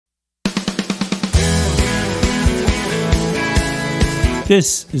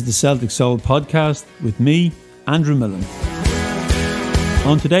This is the Celtic Soul Podcast with me, Andrew Milne.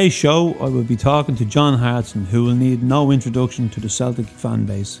 On today's show, I will be talking to John Hartson, who will need no introduction to the Celtic fan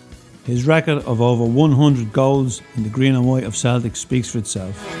base. His record of over 100 goals in the green and white of Celtic speaks for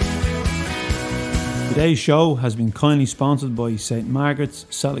itself. Today's show has been kindly sponsored by St Margaret's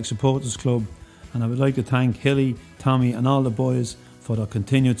Celtic Supporters Club, and I would like to thank Hilly, Tommy and all the boys for their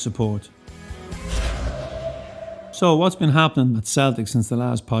continued support. So what's been happening at Celtic since the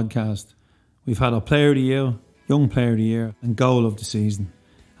last podcast? We've had our Player of the Year, Young Player of the Year and Goal of the Season.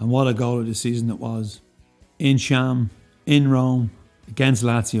 And what a goal of the season it was. In Sham, in Rome, against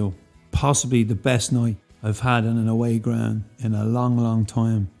Lazio. Possibly the best night I've had in an away ground in a long, long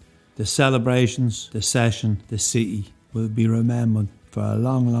time. The celebrations, the session, the city will be remembered for a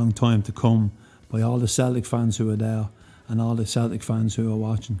long, long time to come by all the Celtic fans who are there and all the Celtic fans who are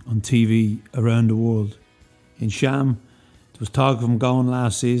watching on TV around the world. In Sham, there was talk of him going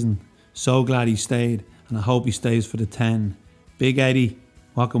last season. So glad he stayed, and I hope he stays for the 10. Big Eddie,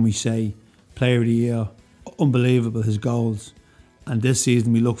 what can we say? Player of the Year, unbelievable his goals. And this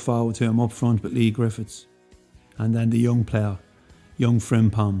season we look forward to him up front with Leigh Griffiths. And then the young player, young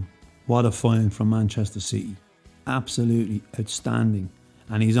Frimpong. What a find from Manchester City. Absolutely outstanding.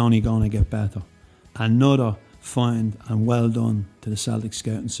 And he's only going to get better. Another find and well done to the Celtic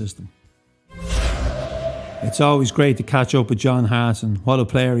scouting system. It's always great to catch up with John Hartson. What a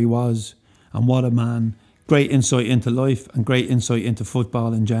player he was and what a man. Great insight into life and great insight into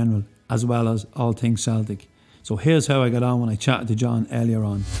football in general, as well as all things Celtic. So here's how I got on when I chatted to John earlier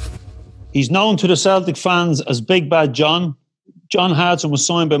on. He's known to the Celtic fans as Big Bad John. John Hartson was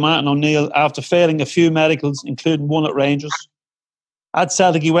signed by Martin O'Neill after failing a few medicals, including one at Rangers. At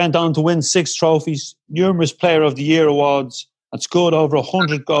Celtic, he went on to win 6 trophies, numerous Player of the Year awards, and scored over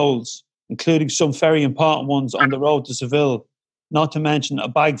 100 goals, including some very important ones on the road to Seville, not to mention a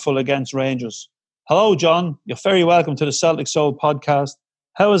bagful against Rangers. Hello, John. You're very welcome to the Celtic Soul Podcast.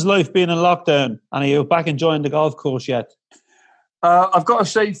 How has life been in lockdown? And are you back enjoying the golf course yet? I've got to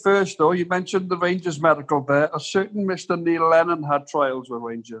say first, though, you mentioned the Rangers medical there. A certain Mr. Neil Lennon had trials with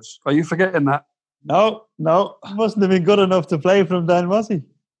Rangers. Are you forgetting that? No. Mustn't have been good enough to play for him then, was he?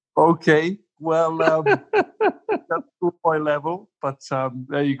 Okay. Well, that's schoolboy level, but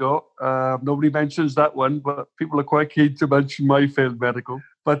there you go. Nobody mentions that one, but people are quite keen to mention my failed medical.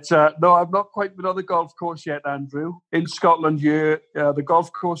 But no, I've not quite been on the golf course yet, Andrew. In Scotland, the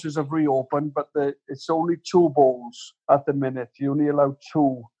golf courses have reopened, but it's only 2 balls at the minute. You only allow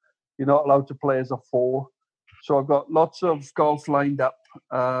 2. You're not allowed to play as a 4. So I've got lots of golf lined up,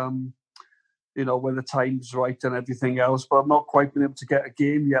 when the time's right and everything else, but I've not quite been able to get a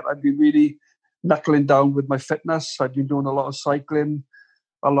game yet. I've been really knuckling down with my fitness. I've been doing a lot of cycling,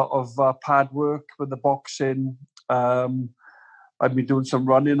 a lot of pad work with the boxing. I've been doing some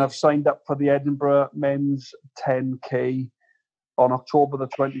running. I've signed up for the Edinburgh men's 10K on October the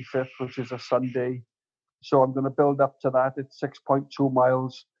 25th, which is a Sunday. So I'm going to build up to that. It's 6.2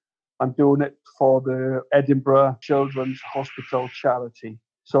 miles. I'm doing it for the Edinburgh Children's Hospital charity.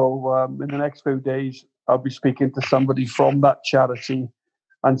 So in the next few days, I'll be speaking to somebody from that charity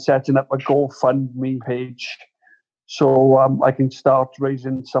and setting up a GoFundMe page so I can start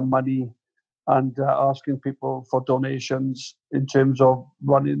raising some money and asking people for donations in terms of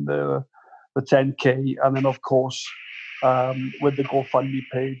running the 10K. And then, of course, with the GoFundMe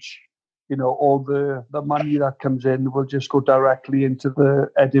page, all the money that comes in will just go directly into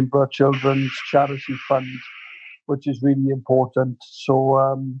the Edinburgh Children's Charity Fund, which is really important. So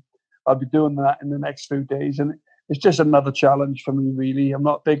I'll be doing that in the next few days. And it's just another challenge for me, really. I'm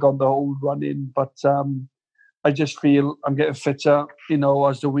not big on the whole running, but I just feel I'm getting fitter,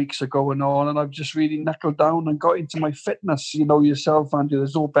 as the weeks are going on. And I've just really knuckled down and got into my fitness. Yourself, Andrew,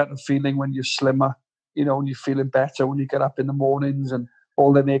 there's no better feeling when you're slimmer, when you're feeling better, when you get up in the mornings and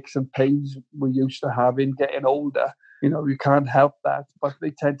all the aches and pains we're used to having getting older. You can't help that, but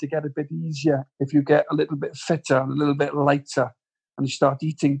they tend to get a bit easier if you get a little bit fitter and a little bit lighter and you start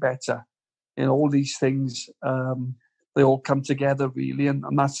eating better. All these things, they all come together, really, and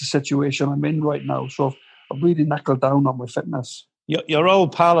that's the situation I'm in right now. So I've really knuckled down on my fitness. Your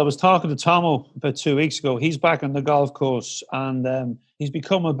old pal, I was talking to Tomo about 2 weeks ago. He's back on the golf course and he's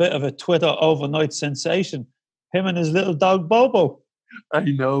become a bit of a Twitter overnight sensation. Him and his little dog Bobo. I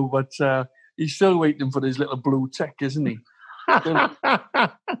know, but he's still waiting for his little blue tick, isn't he? And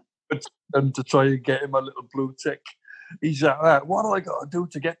to try and get him a little blue tick. He's like, what do I got to do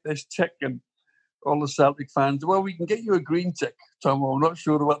to get this tick? And all the Celtic fans, well, we can get you a green tick, Tom. I'm not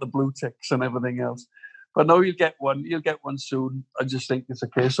sure about the blue ticks and everything else. But no, you'll get one. You'll get one soon. I just think it's a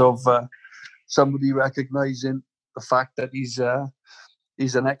case of somebody recognising the fact that he's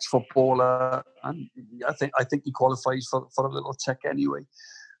He's an ex-footballer, and I think he qualifies for a little tick anyway.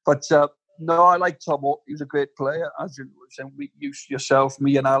 But no, I like Tomo. He was a great player. As you said, yourself,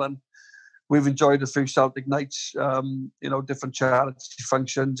 me, and Alan, we've enjoyed a few Celtic nights. Different charity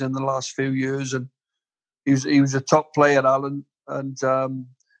functions in the last few years, and he was a top player, Alan, and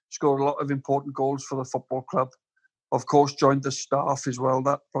scored a lot of important goals for the football club. Of course, joined the staff as well.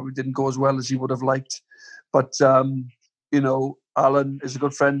 That probably didn't go as well as he would have liked. But, Alan is a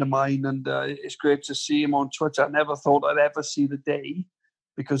good friend of mine, and it's great to see him on Twitter. I never thought I'd ever see the day,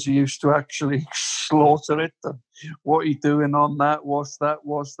 because he used to actually slaughter it. And what are you doing on that? What's that?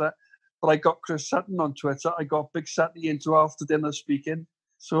 But I got Chris Sutton on Twitter. I got Big Satty into after dinner speaking.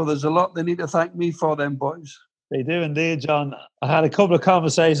 So there's a lot they need to thank me for, them boys. They do indeed, John. I had a couple of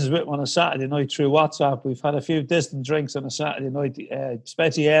conversations with him on a Saturday night through WhatsApp. We've had a few distant drinks on a Saturday night,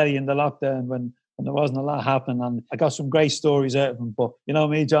 especially early in the lockdown when there wasn't a lot happening. And I got some great stories out of him. But you know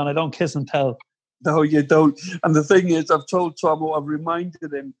me, John, I don't kiss and tell. No, you don't. And the thing is, I've told Tomo, I've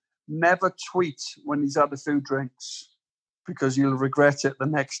reminded him, never tweet when he's had a few drinks, because you'll regret it the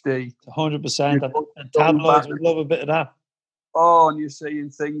next day. 100%. And tabloids would love a bit of that. Oh, and you're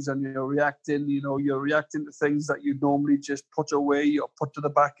saying things and you're reacting to things that you normally just put away or put to the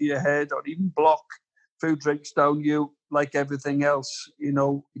back of your head or even block. Food drinks down you, like everything else.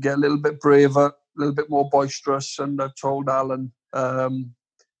 You get a little bit braver, a little bit more boisterous. And I've told Alan,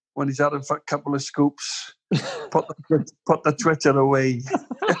 when he's had a couple of scoops, put the Twitter away.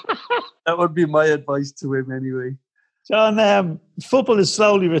 That would be my advice to him anyway. John, football is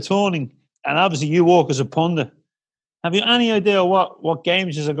slowly returning, and obviously you work as a pundit. Have you any idea what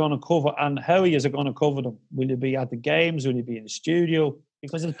games you are going to cover and how you are going to cover them? Will you be at the games? Will you be in the studio?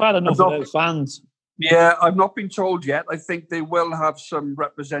 Because it's bad enough without fans. Yeah, I've not been told yet. I think they will have some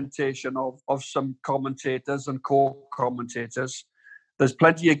representation of some commentators and co-commentators. There's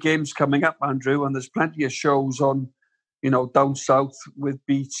plenty of games coming up, Andrew, and there's plenty of shows on, down south with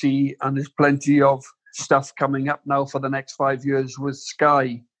BT, and there's plenty of stuff coming up now for the next 5 years with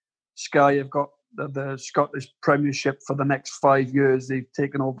Sky. Sky have got the Scottish Premiership for the next 5 years. They've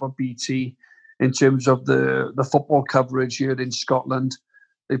taken over BT in terms of the football coverage here in Scotland.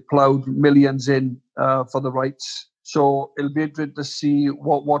 They've ploughed millions in for the rights. So it'll be interesting to see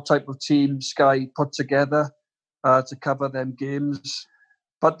what type of team Sky put together to cover them games.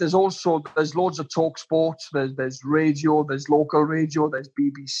 But there's loads of talk sports. There's radio, there's local radio, there's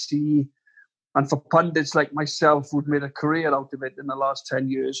BBC. And for pundits like myself who've made a career out of it in the last 10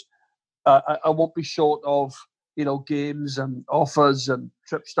 years, I won't be short of, games and offers and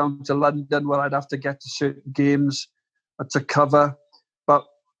trips down to London where I'd have to get to certain games to cover. But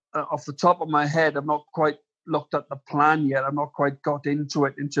off the top of my head, I've not quite looked at the plan yet. I've not quite got into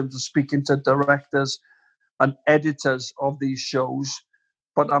it in terms of speaking to directors and editors of these shows.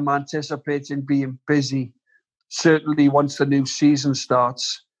 But I'm anticipating being busy, certainly once the new season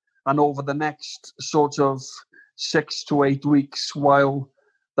starts and over the next sort of 6 to 8 weeks, while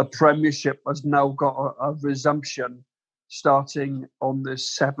the Premiership has now got a resumption starting on the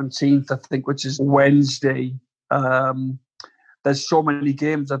 17th, I think, which is Wednesday. There's so many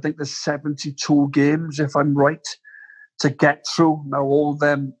games. I think there's 72 games, if I'm right, to get through. Now, all of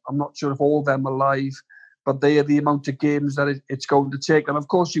them, I'm not sure if all of them are live, but they are the amount of games that it's going to take. And, of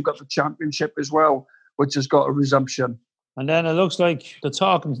course, you've got the Championship as well, which has got a resumption. And then it looks like the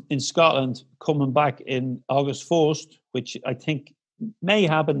talk in Scotland coming back in August 1st, which I think may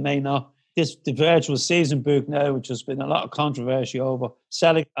happen, may not. The virtual season book now, which has been a lot of controversy over.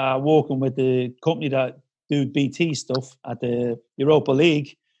 Celtic are working with the company that do BT stuff at the Europa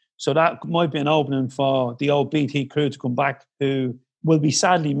League. So that might be an opening for the old BT crew to come back, who will be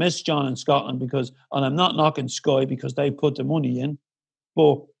sadly missed, John, in Scotland, and I'm not knocking Sky because they put the money in,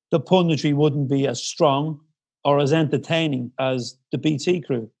 but the punditry wouldn't be as strong or as entertaining as the BT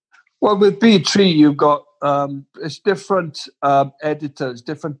crew. Well, with BT, you've got it's different editors,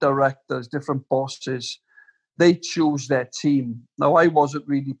 different directors, different bosses. They choose their team. Now, I wasn't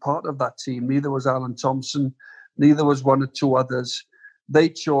really part of that team. Neither was Alan Thompson. Neither was one or two others. They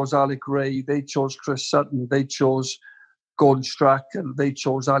chose Alec Ray. They chose Chris Sutton. They chose Gordon Strachan. They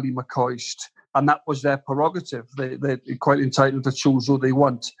chose Ali McCoist. And that was their prerogative. They're quite entitled to choose who they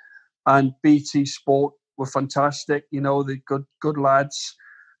want. And BT Sport were fantastic. They're good lads.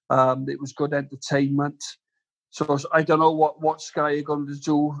 It was good entertainment. So I don't know what Sky are going to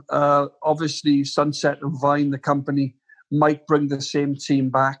do. Obviously, Sunset and Vine, the company, might bring the same team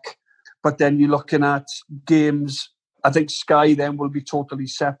back. But then you're looking at games. I think Sky then will be totally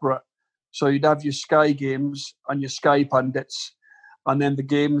separate. So you'd have your Sky games and your Sky pundits. And then the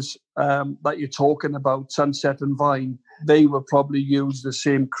games that you're talking about, Sunset and Vine, they will probably use the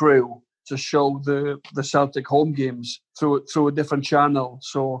same crew to show the Celtic home games through a different channel.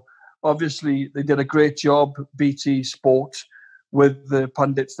 So obviously they did a great job, BT Sport, with the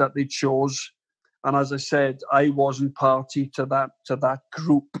pundits that they chose. And as I said, I wasn't party to that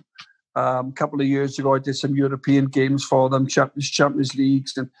group. A couple of years ago, I did some European games for them, Champions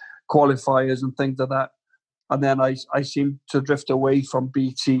Leagues and qualifiers and things like that. And then I seem to drift away from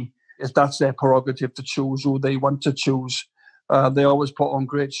BT. If that's their prerogative to choose who they want to choose. They always put on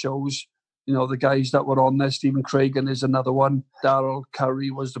great shows. You know, the guys that were on there, Stephen Craigan is another one. Darryl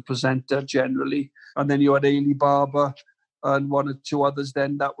Curry was the presenter generally. And then you had Ailey Barber and one or two others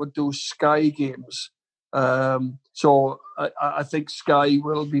then that would do Sky games. So I think Sky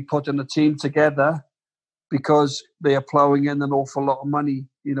will be putting a team together because they are ploughing in an awful lot of money,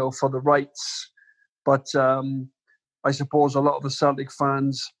 you know, for the rights. But I suppose a lot of the Celtic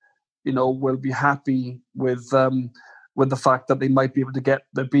fans, you know, will be happy with the fact that they might be able to get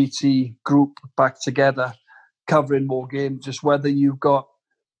the BT group back together, covering more games. Just whether you've got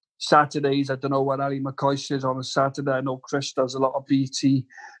Saturdays, I don't know what Ali McCoy says on a Saturday. I know Chris does a lot of BT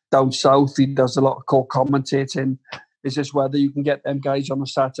down south. He does a lot of co-commentating. It's just whether you can get them guys on a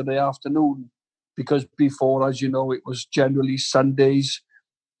Saturday afternoon. Because before, as you know, it was generally Sundays.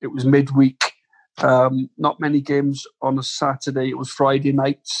 It was midweek. Not many games on a Saturday. It was Friday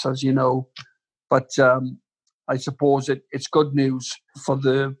nights, as you know. But I suppose it's good news for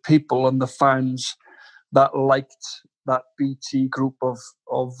the people and the fans that liked that BT group of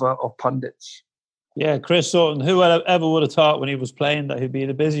pundits. Yeah, Chris Sutton, who ever would have thought when he was playing that he'd be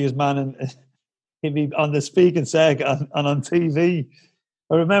the busiest man and he'd be on the speaking circuit and on TV.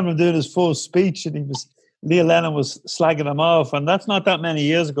 I remember him doing his full speech and Neil Lennon was slagging him off, and that's not that many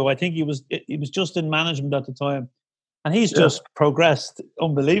years ago. I think he was just in management at the time, and he's just progressed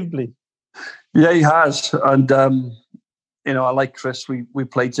unbelievably. Yeah, he has, and you know, I like Chris. We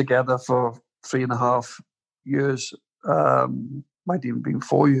played together for 3.5 years, might even been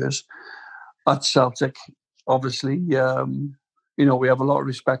 4 years at Celtic. Obviously, you know, we have a lot of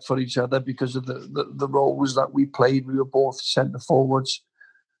respect for each other because of the roles that we played. We were both centre forwards,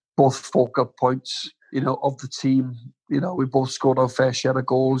 both focal points, you know, of the team. You know, we both scored our fair share of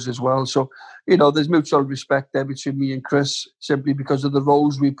goals as well. So, you know, there's mutual respect there between me and Chris, simply because of the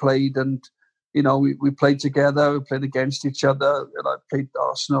roles we played. And, you know, we played together, we played against each other. And I played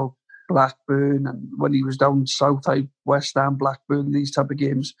Arsenal, Blackburn, and when he was down south, West Ham, Blackburn, these type of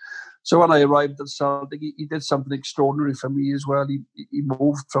games. So when I arrived at Celtic, he did something extraordinary for me as well. He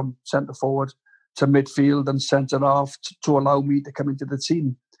moved from centre forward to midfield and centre half to allow me to come into the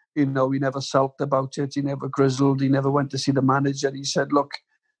team. You know, he never sulked about it. He never grizzled. He never went to see the manager. He said, look,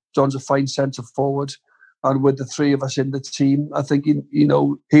 John's a fine centre forward. And with the three of us in the team, I think, you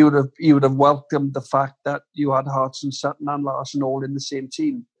know, he would have welcomed the fact that you had Hartson, Sutton and Larson all in the same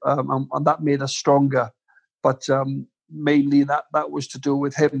team. And that made us stronger. But mainly that was to do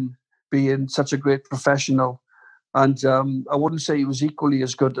with him being such a great professional. And I wouldn't say he was equally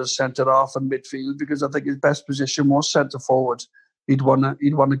as good as centre half and midfield, because I think his best position was centre forward. He'd won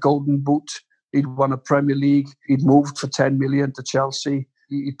a Golden Boot. He'd won a Premier League. He'd moved for 10 million to Chelsea.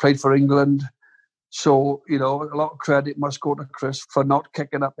 He played for England. So, you know, a lot of credit must go to Chris for not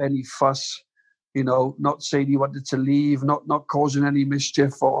kicking up any fuss, you know, not saying he wanted to leave, not causing any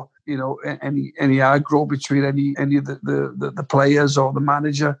mischief or, you know, any aggro between any of the players or the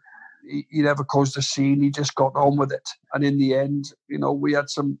manager. He never caused a scene. He just got on with it. And in the end, you know, we had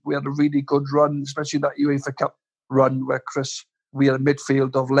a really good run, especially that UEFA Cup run where we had a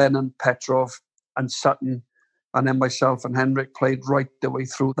midfield of Lennon, Petrov and Sutton, and then myself and Henrik played right the way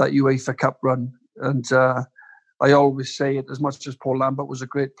through that UEFA Cup run. And I always say it, as much as Paul Lambert was a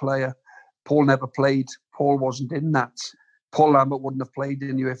great player, Paul never played. Paul wasn't in that. Paul Lambert wouldn't have played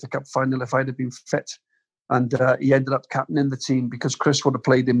in the UEFA Cup final if I'd have been fit. And he ended up captaining the team because Chris would have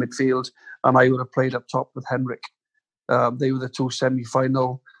played in midfield and I would have played up top with Henrik. They were the two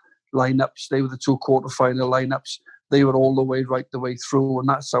semi-final lineups. They were the two quarter-final lineups. They were all right the way through, and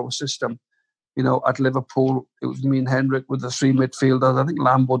that's our system. You know, at Liverpool, it was me and Henrik with the three midfielders. I think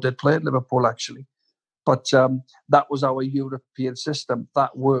Lambo did play at Liverpool, actually. But that was our European system.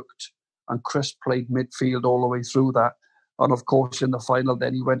 That worked. And Chris played midfield all the way through that. And, of course, in the final,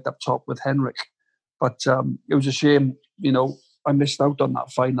 then he went up top with Henrik. But it was a shame, you know, I missed out on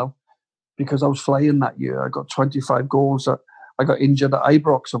that final because I was flying that year. I got 25 goals. I got injured at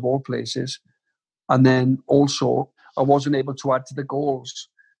Ibrox, of all places. And then also, I wasn't able to add to the goals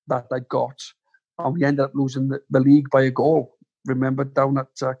that I got. And we ended up losing the league by a goal. Remember, down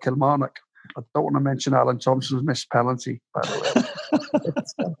at Kilmarnock. I don't want to mention Alan Thompson's missed penalty, by the way.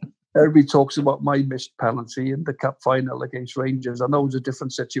 Everybody talks about my missed penalty in the cup final against Rangers. I know it was a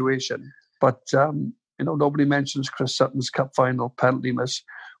different situation, but nobody mentions Chris Sutton's cup final penalty miss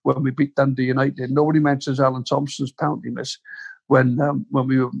when we beat Dundee United. Nobody mentions Alan Thompson's penalty miss when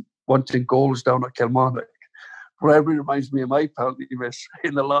we were wanting goals down at Kilmarnock. But everybody reminds me of my penalty miss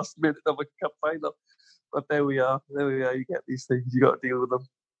in the last minute of a cup final. But there we are. You get these things. You got to deal with them.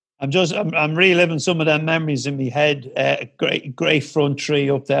 I'm reliving some of them memories in my head. Great front three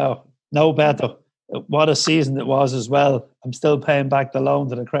up there. No better. What a season it was as well. I'm still paying back the loan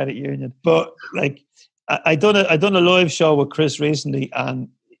to the credit union. But like, I done a live show with Chris recently, and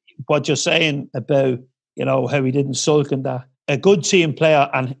what you're saying about how he didn't sulk and that, a good team player,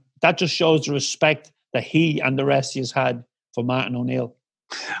 and that just shows the respect that he and the rest of us had for Martin O'Neill.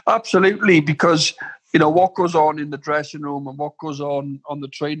 Absolutely, because what goes on in the dressing room and what goes on the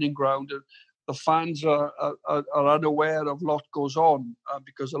training ground, the fans are unaware of what goes on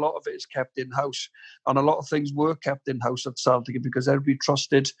because a lot of it is kept in-house, and a lot of things were kept in-house at Celtic because everybody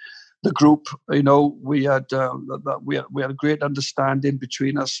trusted the group. We had a great understanding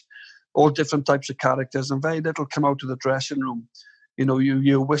between us, all different types of characters, and very little come out of the dressing room. You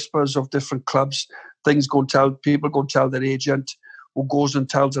hear whispers of different clubs, people go and tell their agent, who goes and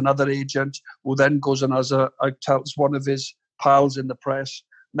tells another agent, who then goes and tells one of his pals in the press.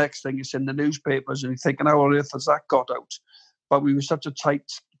 Next thing, it's in the newspapers, and you're thinking, how on earth has that got out? But we were such a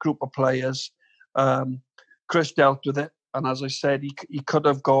tight group of players. Chris dealt with it, and as I said, he could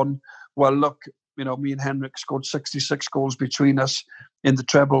have gone, well, look, me and Henrik scored 66 goals between us in the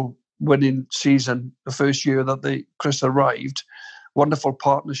treble-winning season, the first year that Chris arrived. Wonderful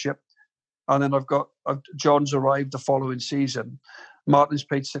partnership. And then John's arrived the following season. Martin's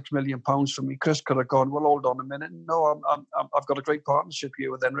paid £6 million for me. Chris could have gone, well, hold on a minute. No, I've got a great partnership here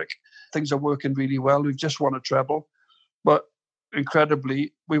with Henrik. Things are working really well. We've just won a treble. But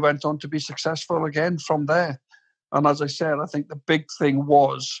incredibly, we went on to be successful again from there. And as I said, I think the big thing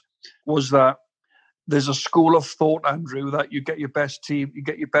was that there's a school of thought, Andrew, that you get your best team, you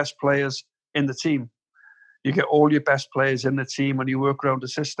get your best players in the team. You get all your best players in the team and you work around the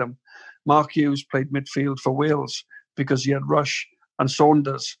system. Mark Hughes played midfield for Wales because he had Rush and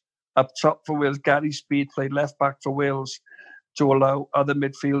Saunders up top for Wales. Gary Speed played left back for Wales to allow other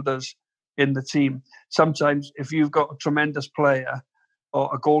midfielders in the team. Sometimes if you've got a tremendous player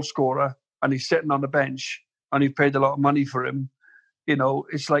or a goal scorer and he's sitting on the bench and you've paid a lot of money for him,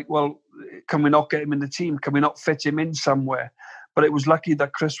 it's like, well, can we not get him in the team? Can we not fit him in somewhere? But it was lucky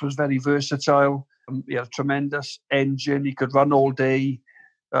that Chris was very versatile. He had a tremendous engine. He could run all day.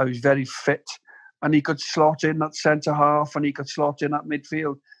 He was very fit. And he could slot in at centre half and he could slot in at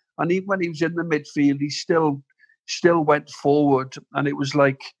midfield. And even when he was in the midfield, he still went forward. And it was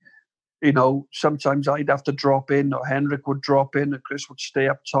like, sometimes I'd have to drop in or Henrik would drop in and Chris would stay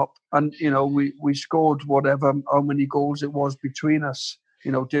up top. And, we scored how many goals it was between us,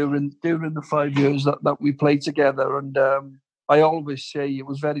 during the 5 years that we played together. And I always say it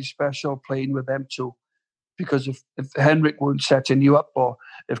was very special playing with them two, because if Henrik weren't setting you up or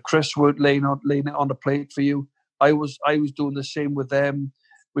if Chris weren't laying it on the plate for you, I was doing the same with them.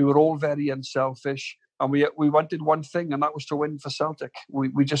 We were all very unselfish, and we wanted one thing, and that was to win for Celtic.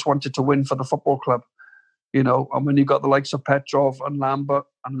 We just wanted to win for the football club, And when you got the likes of Petrov and Lambert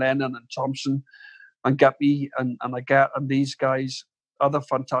and Lennon and Thompson and Guppy and Agat and these guys, other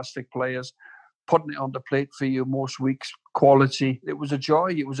fantastic players, putting it on the plate for you most weeks, quality. It was a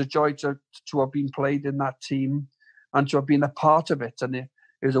joy. It was a joy to have been played in that team and to have been a part of it. And it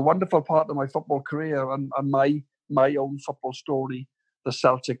was a wonderful part of my football career and my own football story, the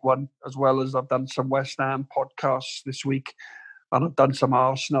Celtic one, as well as I've done some West Ham podcasts this week and I've done some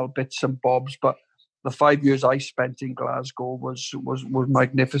Arsenal bits and bobs. But the 5 years I spent in Glasgow was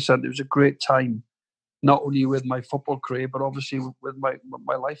magnificent. It was a great time, not only with my football career, but obviously with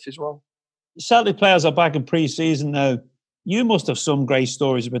my life as well. Celtic players are back in pre-season now. You must have some great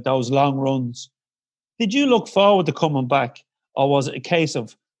stories about those long runs. Did you look forward to coming back, or was it a case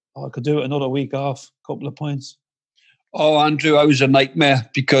of, I could do it another week off, a couple of points? Oh, Andrew, I was a nightmare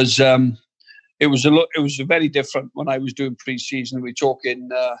because it was very different when I was doing pre-season. We're talking,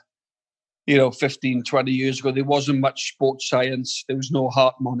 15, 20 years ago. There wasn't much sports science. There was no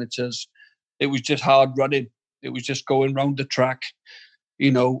heart monitors. It was just hard running. It was just going round the track,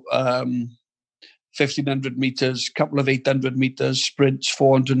 1,500 meters, couple of 800 meters, sprints,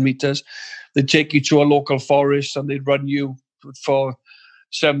 400 meters. They'd take you to a local forest and they'd run you for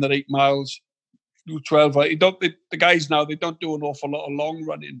 7 or 8 miles, do 12. The guys now, they don't do an awful lot of long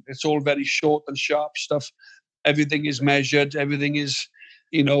running. It's all very short and sharp stuff. Everything is measured. Everything is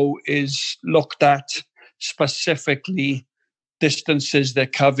looked at specifically distances they're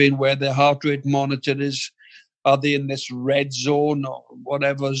covering, where their heart rate monitor is. Are they in this red zone or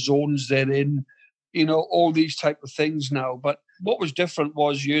whatever zones they're in? You know, all these type of things now. But what was different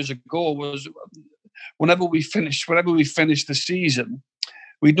was years ago was whenever we finished the season,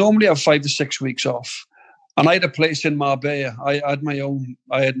 we'd normally have 5 to 6 weeks off. And I had a place in Marbella. I had my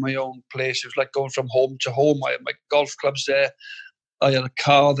own place. It was like going from home to home. I had my golf clubs there. I had a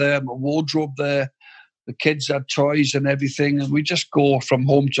car there, my wardrobe there. The kids had toys and everything. And we just go from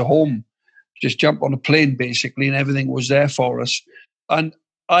home to home. Just jump on a plane, basically, and everything was there for us. And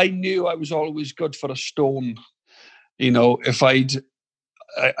I knew I was always good for a stone. You know, if I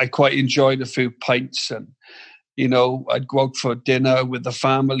quite enjoyed a few pints, and, you know, I'd go out for dinner with the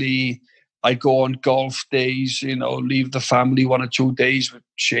family. I'd go on golf days, you know, leave the family 1 or 2 days. With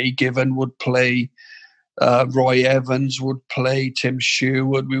Shay Given would play, Roy Evans would play, Tim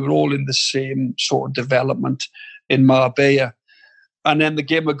Sherwood. We were all in the same sort of development in Marbella. And then the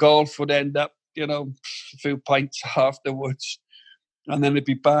game of golf would end up, you know, a few pints afterwards. And then it'd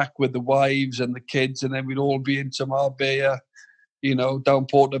be back with the wives and the kids. And then we'd all be into Marbella, you know, down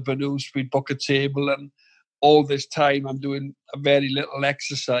Porto Banús. We'd book a table. And all this time I'm doing a very little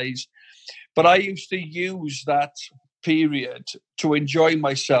exercise. But I used to use that period to enjoy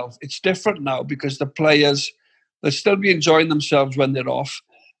myself. It's different now because the players, they'll still be enjoying themselves when they're off.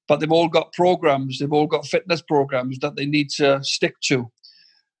 But they've all got programs, they've all got fitness programs that they need to stick to.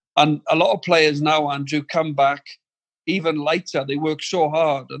 And a lot of players now, Andrew, come back even lighter. They work so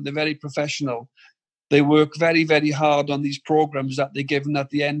hard and they're very professional. They work very, very hard on these programs that they're given at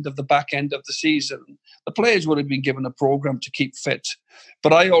the back end of the season. The players would have been given a program to keep fit.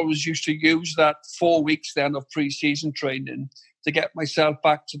 But I always used to use that 4 weeks then of pre-season training to get myself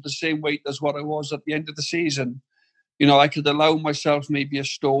back to the same weight as what I was at the end of the season. You know, I could allow myself maybe a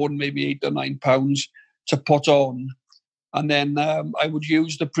stone, maybe 8 or 9 pounds to put on. And then I would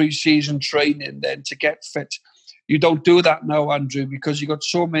use the pre-season training then to get fit. You don't do that now, Andrew, because you got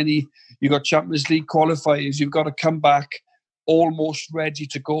Champions League qualifiers. You've got to come back almost ready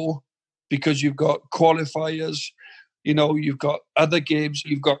to go because you've got qualifiers. You know, you've got other games.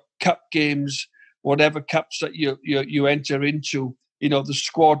 You've got cup games, whatever cups that you enter into. You know, the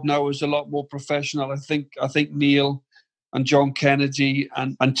squad now is a lot more professional. I think Neil and John Kennedy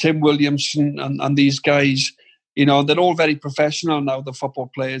and Tim Williamson and these guys, you know, they're all very professional now, the football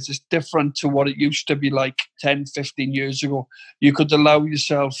players. It's different to what it used to be like 10, 15 years ago. You could allow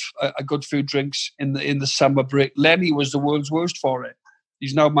yourself a good few drinks in the summer break. Lenny was the world's worst for it.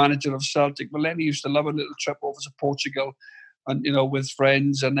 He's now manager of Celtic. But Lenny used to love a little trip over to Portugal and, you know, with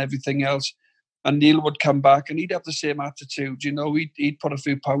friends and everything else. And Neil would come back and he'd have the same attitude. You know, he'd put a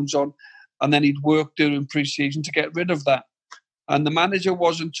few pounds on and then he'd work during pre-season to get rid of that. And the manager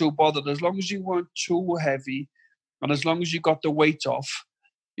wasn't too bothered. As long as you weren't too heavy and as long as you got the weight off,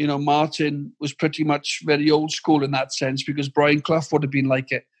 you know, Martin was pretty much very old school in that sense because Brian Clough would have been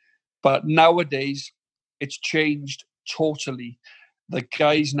like it. But nowadays, it's changed totally. The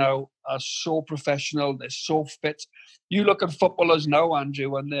guys now are so professional. They're so fit. You look at footballers now,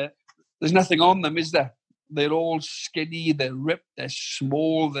 Andrew, and there's nothing on them, is there? They're all skinny, they're ripped, they're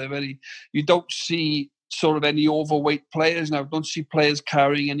small, you don't see sort of any overweight players now. Don't see players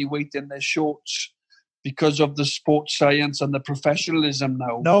carrying any weight in their shorts because of the sports science and the professionalism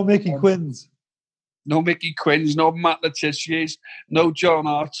now. No Mickey Quinns. No Mickey Quinns, no Matt Letitiers, no John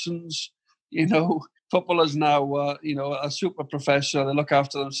Hartsons. You know, footballers now, you know, are super professional. They look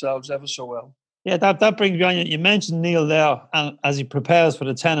after themselves ever so well. Yeah, that brings me on. You mentioned Neil there, and as he prepares for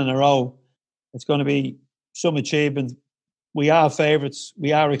the 10 in a row, it's going to be some achievement. We are favourites.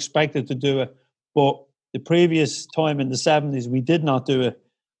 We are expected to do it. But the previous time in the 70s, we did not do it.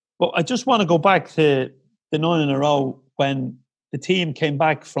 But I just want to go back to the 9 in a row when the team came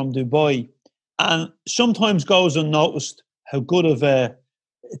back from Dubai. And sometimes goes unnoticed how good of a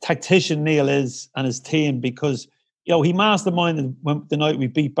tactician Neil is and his team because, you know, he masterminded the night we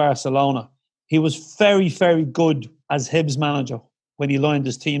beat Barcelona. He was very, very good as Hibs manager when he lined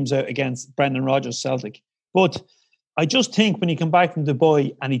his teams out against Brendan Rodgers' Celtic. But I just think when he came back from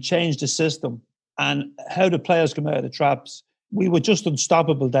Dubai and he changed the system and how the players come out of the traps, we were just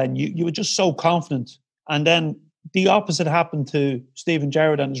unstoppable then. You were just so confident. And then the opposite happened to Stephen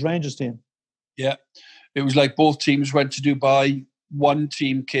Gerrard and his Rangers team. Yeah, it was like both teams went to Dubai. One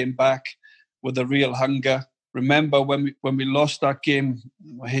team came back with a real hunger. Remember when we lost that game,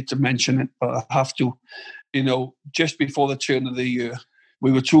 I hate to mention it, but I have to, you know, just before the turn of the year,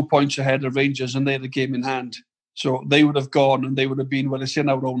 we were 2 points ahead of Rangers and they had the game in hand. So they would have gone and they would have been, well, it's in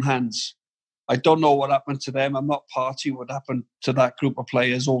our own hands. I don't know what happened to them. I'm not party what happened to that group of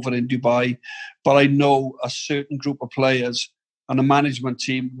players over in Dubai, but I know a certain group of players and the management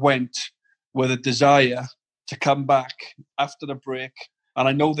team went with a desire to come back after the break. And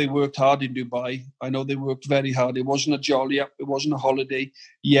I know they worked hard in Dubai. I know they worked very hard. It wasn't a jolly up. It wasn't a holiday.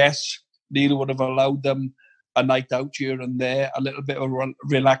 Yes, Neil would have allowed them a night out here and there, a little bit of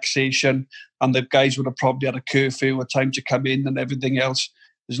relaxation, and the guys would have probably had a curfew, a time to come in and everything else.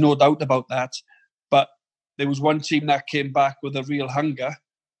 There's no doubt about that. But there was one team that came back with a real hunger,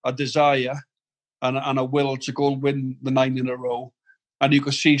 a desire, and a will to go and win the 9 in a row. And you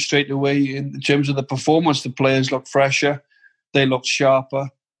could see straight away in terms of the performance, the players looked fresher, they looked sharper.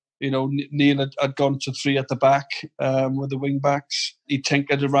 Neil had gone to 3 at the back with the wing backs. He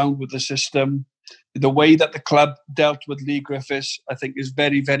tinkered around with the system. The way that the club dealt with Leigh Griffiths, I think, is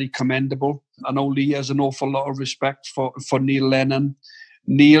very, very commendable. I know Leigh has an awful lot of respect for Neil Lennon.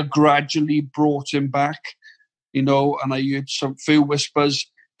 Neil gradually brought him back, and I heard some few whispers,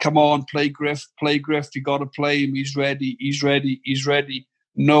 come on, play Griff, you got to play him, he's ready.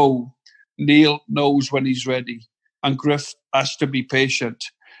 No, Neil knows when he's ready. And Griff has to be patient.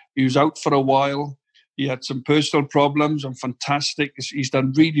 He was out for a while. He had some personal problems and fantastic. He's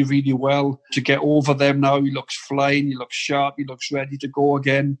done really, really well to get over them now. He looks flying, he looks sharp, he looks ready to go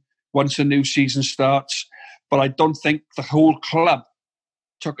again once the new season starts. But I don't think the whole club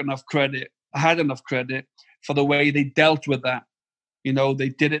had enough credit for the way they dealt with that. They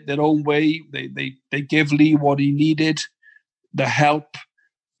did it their own way. They gave Leigh what he needed, the help,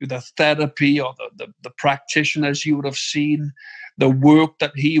 the therapy, or the practitioners you would have seen, the work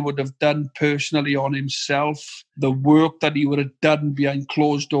that he would have done personally on himself, the work that he would have done behind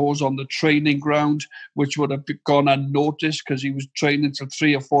closed doors on the training ground, which would have gone unnoticed because he was training till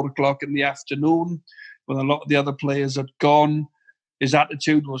 3 or 4 o'clock in the afternoon when a lot of the other players had gone. His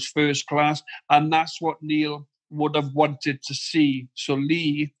attitude was first class, and that's what Neil would have wanted to see. So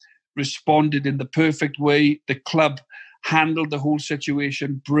Leigh responded in the perfect way. The club handled the whole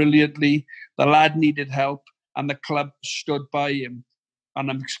situation brilliantly. The lad needed help, and the club stood by him.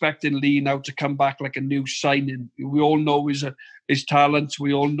 And I'm expecting Leigh now to come back like a new signing. We all know his talents.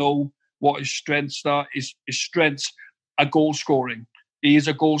 We all know what his strengths are. His strengths are goal scoring. He is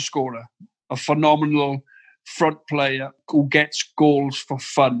a goal scorer, a phenomenal front player who gets goals for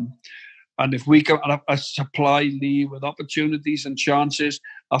fun. And if we can supply Leigh with opportunities and chances,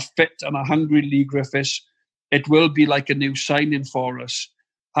 a fit and a hungry Leigh Griffiths, it will be like a new signing for us,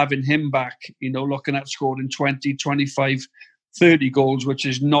 having him back, looking at scoring 20, 25, 30 goals, which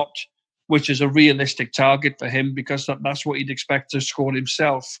is a realistic target for him because that's what he'd expect to score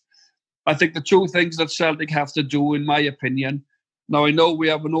himself. I think the two things that Celtic have to do, in my opinion, now I know we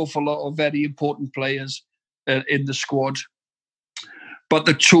have an awful lot of very important players in the squad, but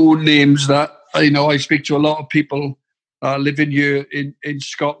the two names that, I speak to a lot of people living here in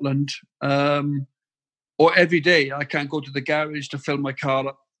Scotland, or every day I can't go to the garage to fill my car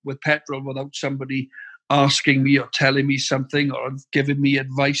up with petrol without somebody asking me or telling me something or giving me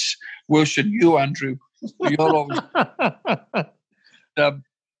advice. Worse than you, Andrew. You're always,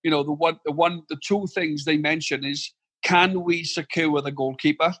 the two things they mention is, can we secure the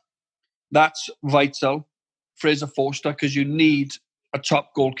goalkeeper? That's vital, Fraser Forster, because you need a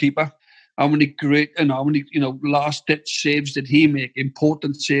top goalkeeper. How many last-ditch saves did he make?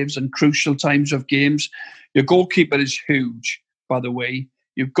 Important saves and crucial times of games. Your goalkeeper is huge, by the way.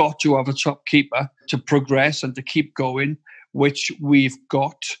 You've got to have a top keeper to progress and to keep going, which we've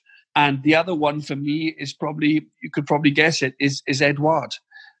got. And the other one for me is probably, you could probably guess it, is Edouard.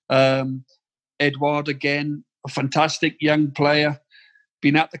 Edouard, again, a fantastic young player.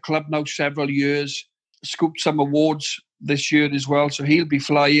 Been at the club now several years. Scooped some awards this year as well, so he'll be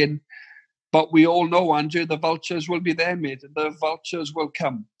flying. But we all know, Andrew, the vultures will be there, mate. The vultures will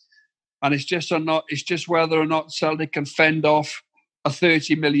come. And it's just whether or not Celtic can fend off a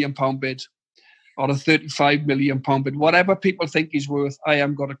 £30 million bid or a £35 million bid. Whatever people think he's worth, I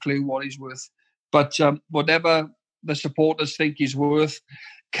haven't got a clue what he's worth. But whatever the supporters think he's worth,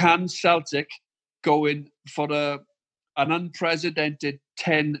 can Celtic go in for an unprecedented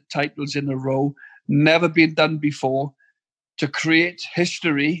 10 titles in a row, never been done before, to create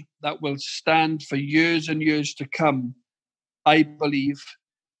history that will stand for years and years to come? I believe.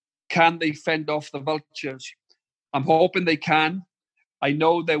 Can they fend off the vultures? I'm hoping they can. I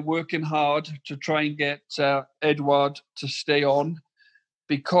know they're working hard to try and get Edouard to stay on,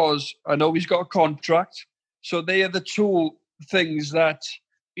 because I know he's got a contract. So they are the two things that,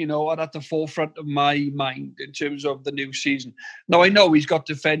 are at the forefront of my mind in terms of the new season. Now, I know he's got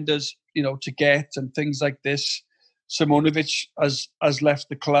defenders, to get and things like this. Simonovic has left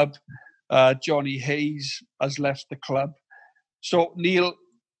the club. Johnny Hayes has left the club. So Neil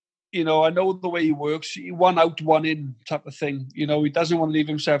I know the way he works. One out, one in type of thing. He doesn't want to leave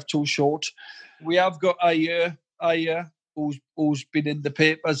himself too short. We have got Ayer, who's been in the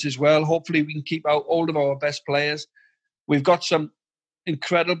papers as well. Hopefully we can keep out all of our best players. We've got some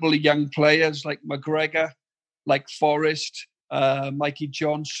incredibly young players like McGregor, like Forrest, Mikey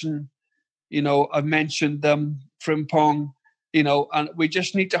Johnson. I've mentioned them, Frimpong, and we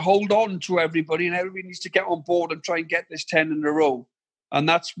just need to hold on to everybody, and everybody needs to get on board and try and get this 10 in a row. And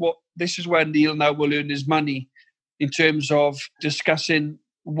this is where Neil now will earn his money in terms of discussing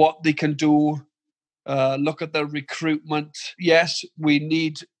what they can do, look at the recruitment. Yes, we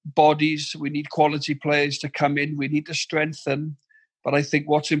need bodies, we need quality players to come in, we need to strengthen. But I think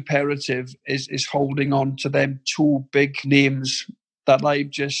what's imperative is holding on to them two big names that I've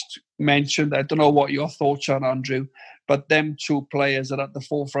just mentioned. I don't know what your thoughts are, Andrew, but them two players are at the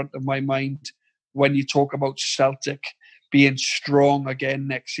forefront of my mind when you talk about Celtic being strong again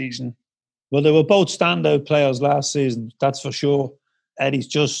next season. Well, they were both standout players last season, that's for sure. Eddie's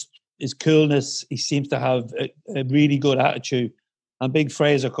just his coolness. He seems to have a really good attitude. And Big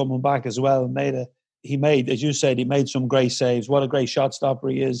Fraser coming back as well he made, as you said, he made some great saves. What a great shot stopper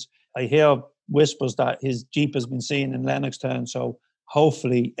he is. I hear whispers that his Jeep has been seen in Lennoxtown. So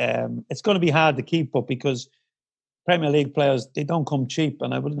hopefully it's going to be hard to keep up because Premier League players, they don't come cheap.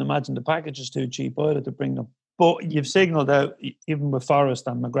 And I wouldn't imagine the package is too cheap either to bring them. But you've signalled out, even with Forrest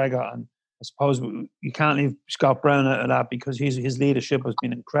and McGregor, and I suppose you can't leave Scott Brown out of that because his leadership has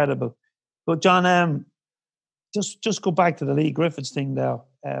been incredible. But John, just go back to the Leigh Griffiths thing there.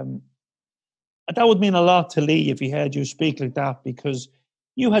 That would mean a lot to Leigh if he heard you speak like that, because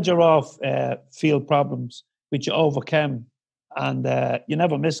you had your off-field problems, which you overcame, and you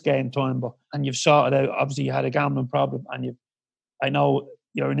never missed game time, and you've sorted out. Obviously, you had a gambling problem, and I know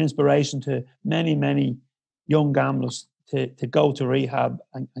you're an inspiration to many, many young gamblers to go to rehab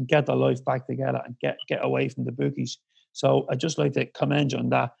and get their life back together and get away from the bookies. So I'd just like to commend you on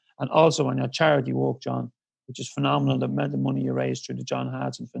that, and also on your charity work, John, which is phenomenal. The amount of money you raised through the John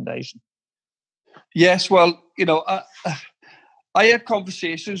Hartson Foundation. Yes, well, I had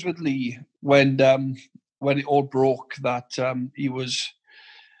conversations with Leigh when it all broke that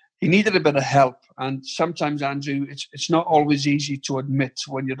he needed a bit of help, and sometimes, Andrew, it's not always easy to admit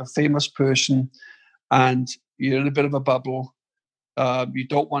when you're a famous person and you're in a bit of a bubble. You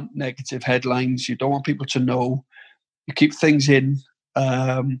don't want negative headlines. You don't want people to know. You keep things in,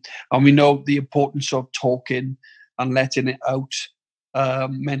 and we know the importance of talking and letting it out.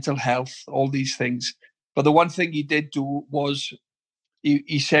 Mental health, all these things. But the one thing he did do was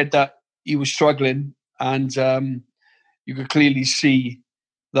he said that he was struggling, and you could clearly see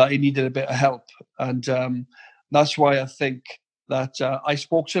that he needed a bit of help. And that's why I think that I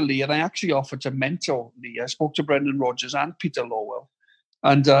spoke to Leigh, and I actually offered to mentor Leigh. I spoke to Brendan Rodgers and Peter Lowell.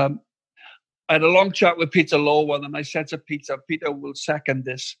 And I had a long chat with Peter Lowell, and I said to Peter will second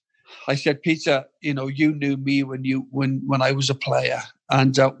this. I said, Peter, you knew me when I was a player,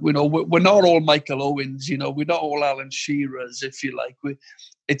 and we're not all Michael Owens, we're not all Alan Shearers, if you like.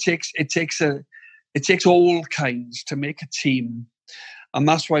 It takes all kinds to make a team, and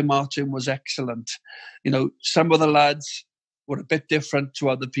that's why Martin was excellent. Some of the lads were a bit different to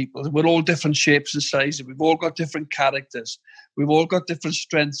other people. We're all different shapes and sizes. We've all got different characters. We've all got different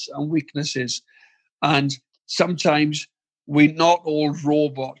strengths and weaknesses, and sometimes we're not all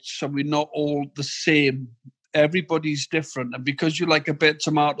robots and we're not all the same. Everybody's different. And because you like a bit of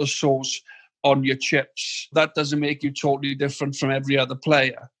tomato sauce on your chips, that doesn't make you totally different from every other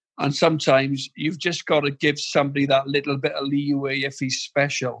player. And sometimes you've just got to give somebody that little bit of leeway if he's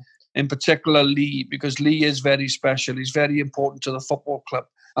special. In particular, Leigh, because Leigh is very special. He's very important to the football club.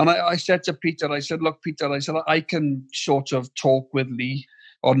 And I said to Peter, look, Peter, I can sort of talk with Leigh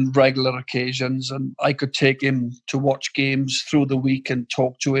on regular occasions, and I could take him to watch games through the week and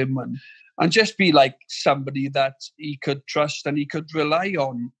talk to him and just be like somebody that he could trust and he could rely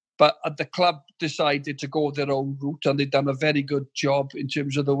on. But the club decided to go their own route, and they've done a very good job in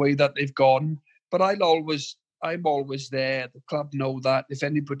terms of the way that they've gone. But I'm always there. The club know that if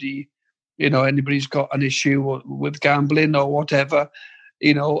anybody's got an issue with gambling or whatever,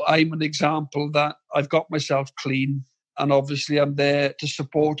 I'm an example that I've got myself clean. And obviously I'm there to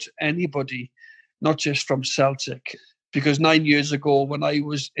support anybody, not just from Celtic. Because 9 years ago, when I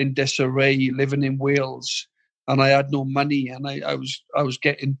was in disarray, living in Wales, and I had no money, and I was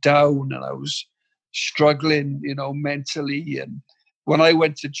getting down, and I was struggling, mentally. And when I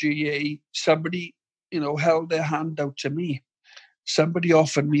went to GA, somebody, held their hand out to me. Somebody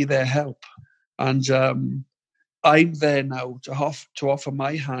offered me their help. And I'm there now to offer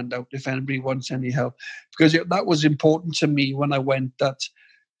my hand out if anybody wants any help, because that was important to me when I went, that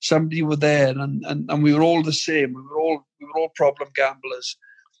somebody were there, and we were all the same. We were all problem gamblers.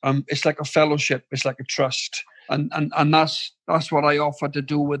 It's like a fellowship. It's like a trust, and that's what I offered to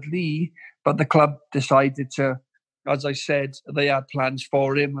do with Leigh. But the club decided to, as I said, they had plans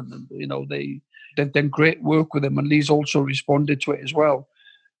for him, and they've done great work with him, and Leigh's also responded to it as well.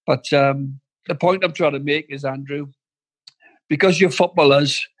 But the point I'm trying to make is, Andrew, because you're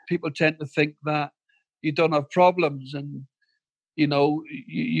footballers, people tend to think that you don't have problems, and you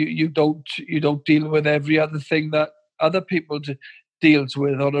don't deal with every other thing that other people deals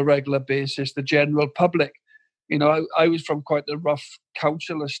with on a regular basis. The general public, I was from quite a rough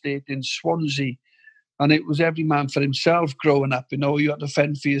council estate in Swansea, and it was every man for himself growing up. You had to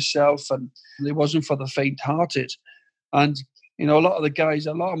fend for yourself, and it wasn't for the faint-hearted. And a lot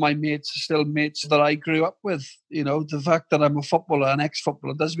of my mates are still mates that I grew up with. The fact that I'm a footballer, an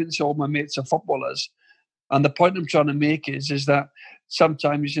ex-footballer, doesn't mean all my mates are footballers. And the point I'm trying to make is that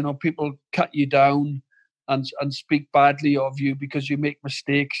sometimes, people cut you down and speak badly of you because you make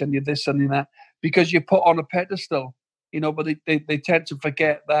mistakes and you're this and that, because you're put on a pedestal, but they tend to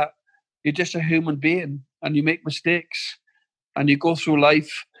forget that you're just a human being and you make mistakes and you go through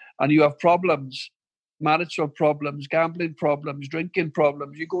life and you have problems. Marital problems, gambling problems, drinking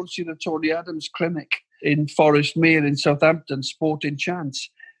problems. You go and see the Tony Adams Clinic in Forest Mere in Southampton, Sporting Chance.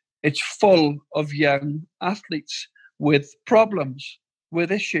 It's full of young athletes with problems,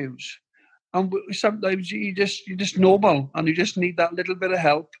 with issues. And sometimes you're just normal, and you just need that little bit of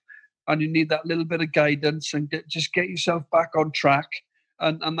help, and you need that little bit of guidance, and just get yourself back on track.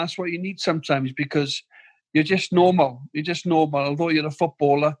 And that's what you need sometimes, because you're just normal. You're just normal, although you're a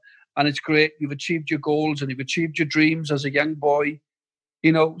footballer. And it's great. You've achieved your goals and you've achieved your dreams as a young boy.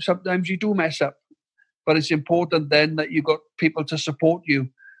 Sometimes you do mess up, but it's important then that you've got people to support you.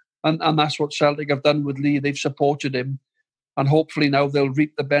 And that's what Celtic have done with Leigh. They've supported him. And hopefully now they'll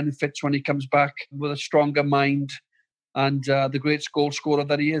reap the benefits when he comes back with a stronger mind and the great goal scorer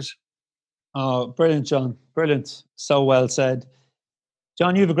that he is. Oh, brilliant, John. Brilliant. So well said.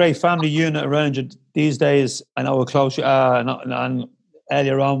 John, you have a great family unit around you these days. I know how close you are. And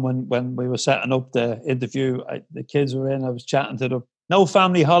earlier on when we were setting up the interview, the kids were in, I was chatting to them. No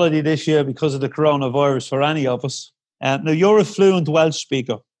family holiday this year because of the coronavirus for any of us. Now, you're a fluent Welsh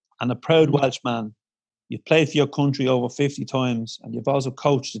speaker and a proud Welshman. You've played for your country over 50 times and you've also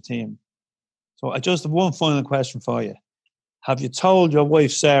coached the team. So I just have one final question for you. Have you told your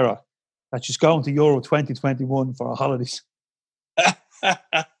wife, Sarah, that she's going to Euro 2021 for her holidays?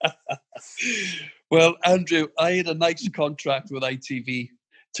 Well, Andrew, I had a nice contract with ITV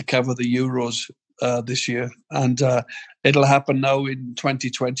to cover the Euros this year, and it'll happen now in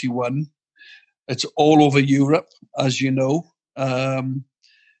 2021. It's all over Europe, as you know.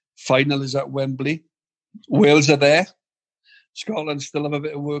 Final is at Wembley. Wales are there. Scotland still have a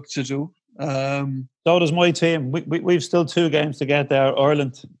bit of work to do. So does my team. We've still 2 games to get there.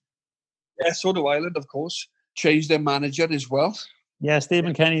 Ireland. Yeah, so do Ireland, of course. Changed their manager as well. Yeah,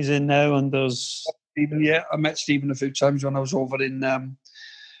 Stephen Kenny's in now, and there's... Stephen, yeah, I met Stephen a few times when I was over in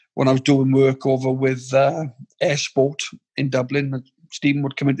when I was doing work over with Air Sport in Dublin. Stephen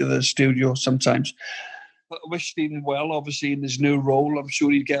would come into the studio sometimes. But I wish Stephen well, obviously, in his new role. I'm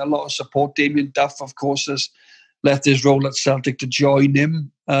sure he'd get a lot of support. Damien Duff, of course, has left his role at Celtic to join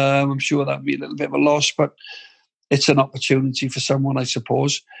him. I'm sure that'd be a little bit of a loss, but it's an opportunity for someone, I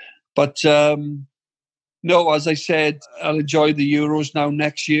suppose. But no, as I said, I'll enjoy the Euros now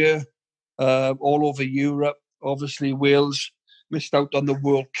next year. All over Europe. Obviously, Wales missed out on the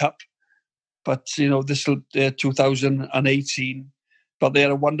World Cup, but this will 2018. But they had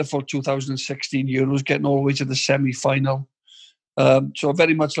a wonderful 2016 Euros, getting all the way to the semi-final. So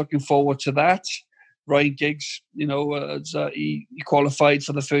very much looking forward to that. Ryan Giggs, he qualified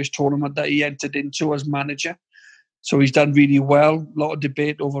for the first tournament that he entered into as manager. So he's done really well. A lot of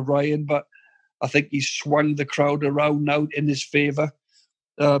debate over Ryan, but I think he's swung the crowd around now in his favour.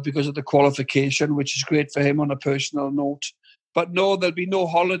 Because of the qualification, which is great for him on a personal note. But no, there'll be no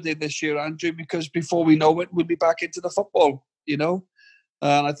holiday this year, Andrew, because before we know it, we'll be back into the football, And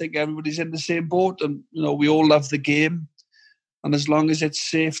I think everybody's in the same boat, and, we all love the game. And as long as it's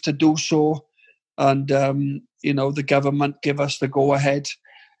safe to do so, and, the government give us the go-ahead,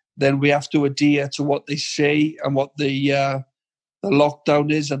 then we have to adhere to what they say and what the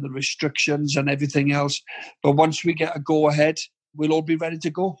lockdown is and the restrictions and everything else. But once we get a go-ahead, we'll all be ready to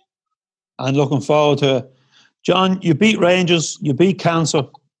go. And looking forward to it. John, you beat Rangers, you beat cancer,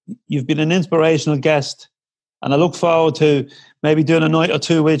 you've been an inspirational guest, and I look forward to maybe doing a night or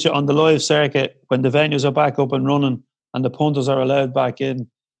two with you on the live circuit when the venues are back up and running and the punters are allowed back in.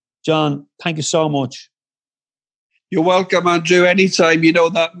 John, thank you so much. You're welcome, Andrew. Anytime, you know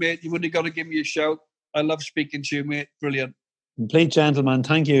that, mate. You've only got to give me a shout. I love speaking to you, mate. Brilliant. Complete gentleman.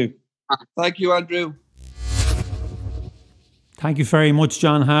 Thank you. Thank you, Andrew. Thank you very much,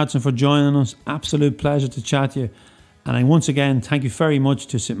 John Hartson, for joining us. Absolute pleasure to chat to you. And I once again thank you very much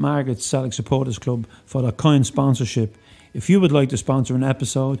to St Margaret's Celtic Supporters Club for their kind sponsorship. If you would like to sponsor an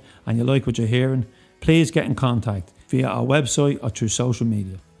episode and you like what you're hearing, please get in contact via our website or through social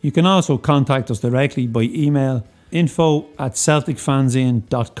media. You can also contact us directly by email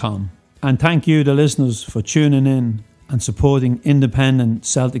info@celticfanzine.com. And thank you, the listeners, for tuning in and supporting independent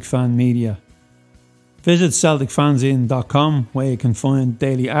Celtic fan media. Visit CelticFanzine.com, where you can find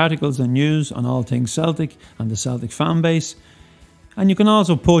daily articles and news on all things Celtic and the Celtic fan base. And you can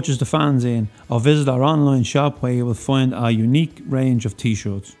also purchase the fanzine or visit our online shop, where you will find our unique range of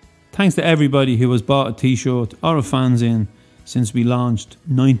t-shirts. Thanks to everybody who has bought a t-shirt or a fanzine since we launched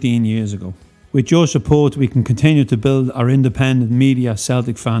 19 years ago. With your support, we can continue to build our independent media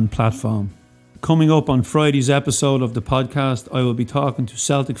Celtic fan platform. Coming up on Friday's episode of the podcast, I will be talking to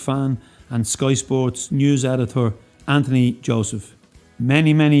Celtic fan and Sky Sports news editor Anthony Joseph.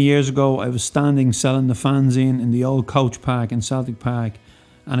 Many, many years ago, I was standing selling the fanzine in the old Coach Park in Celtic Park,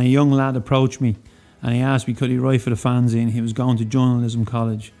 and a young lad approached me and he asked me could he write for the fanzine. He was going to journalism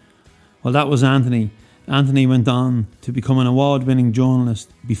college. Well, that was Anthony. Anthony went on to become an award-winning journalist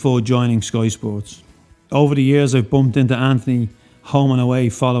before joining Sky Sports. Over the years, I've bumped into Anthony home and away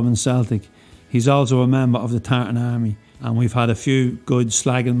following Celtic. He's also a member of the Tartan Army, and we've had a few good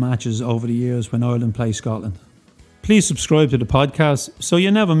slagging matches over the years when Ireland plays Scotland. Please subscribe to the podcast so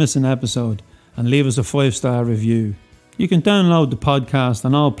you never miss an episode, and leave us a 5-star review. You can download the podcast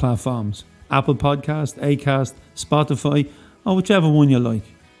on all platforms: Apple Podcast, Acast, Spotify, or whichever one you like.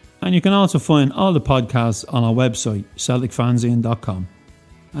 And you can also find all the podcasts on our website, CelticFanzine.com.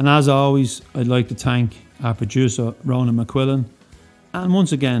 And as always, I'd like to thank our producer, Ronan McQuillan. And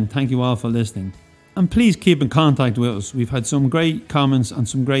once again, thank you all for listening. And please keep in contact with us. We've had some great comments and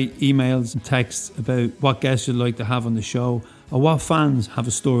some great emails and texts about what guests you'd like to have on the show, or what fans have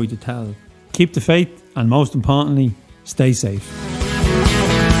a story to tell. Keep the faith, and most importantly, stay safe.